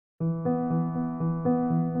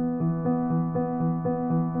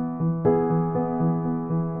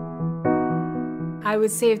I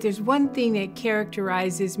would say if there's one thing that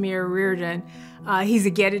characterizes Mayor Riordan, he's a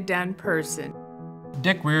get-it-done person.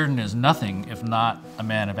 Dick Riordan is nothing if not a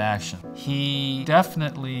man of action. He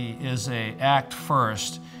definitely is a act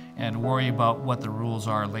first and worry about what the rules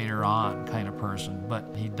are later on kind of person, but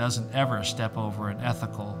he doesn't ever step over an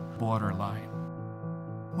ethical borderline.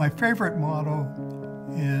 My favorite motto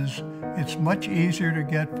is, it's much easier to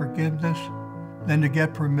get forgiveness than to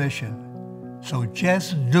get permission, so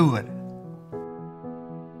just do it.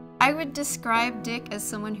 I would describe Dick as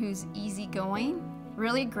someone who's easygoing,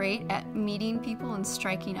 really great at meeting people and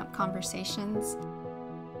striking up conversations.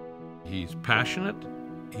 He's passionate,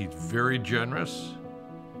 he's very generous,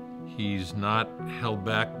 he's not held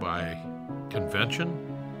back by convention.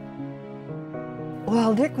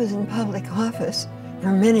 While Dick was in public office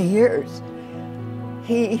for many years,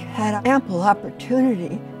 he had ample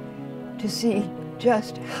opportunity to see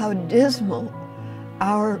just how dismal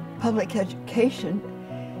our public education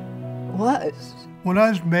was. When I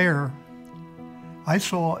was mayor, I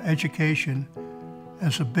saw education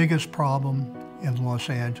as the biggest problem in Los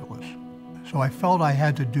Angeles. So I felt I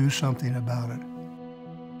had to do something about it.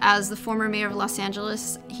 As the former mayor of Los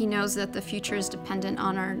Angeles, he knows that the future is dependent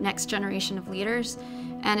on our next generation of leaders.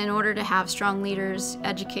 And in order to have strong leaders,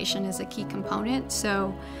 education is a key component.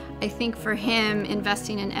 So I think for him,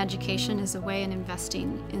 investing in education is a way in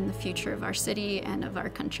investing in the future of our city and of our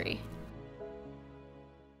country.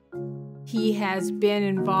 He has been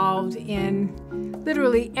involved in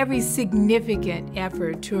literally every significant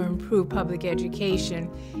effort to improve public education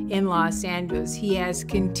in Los Angeles. He has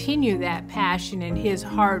continued that passion and his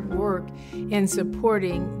hard work in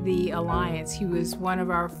supporting the Alliance. He was one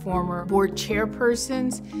of our former board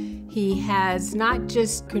chairpersons. He has not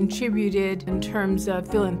just contributed in terms of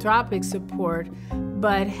philanthropic support,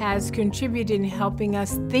 but has contributed in helping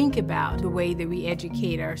us think about the way that we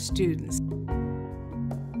educate our students.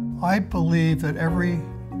 I believe that every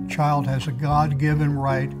child has a God-given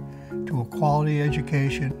right to a quality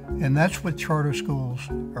education, and that's what charter schools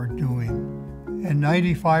are doing. And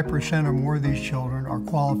 95% or more of these children are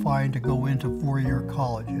qualifying to go into four-year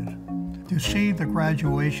colleges. To see the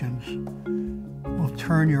graduations will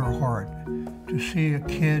turn your heart. To see a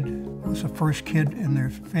kid who's the first kid in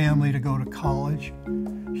their family to go to college,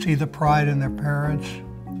 see the pride in their parents,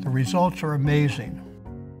 the results are amazing.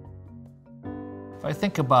 If I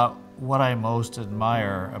think about what I most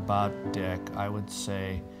admire about Dick, I would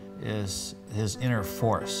say is his inner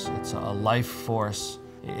force. It's a life force.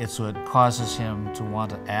 It's what causes him to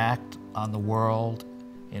want to act on the world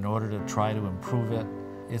in order to try to improve it.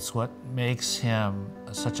 It's what makes him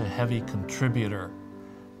such a heavy contributor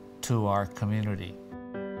to our community.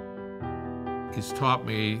 He's taught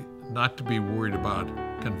me not to be worried about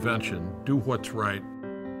convention, do what's right.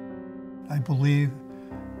 I believe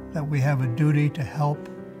that we have a duty to help.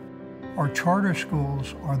 Our charter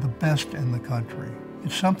schools are the best in the country.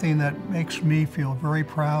 It's something that makes me feel very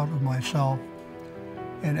proud of myself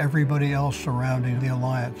and everybody else surrounding the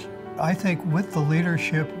Alliance. I think with the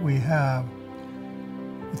leadership we have,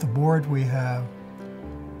 with the board we have,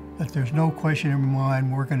 that there's no question in my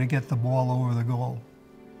mind we're going to get the ball over the goal.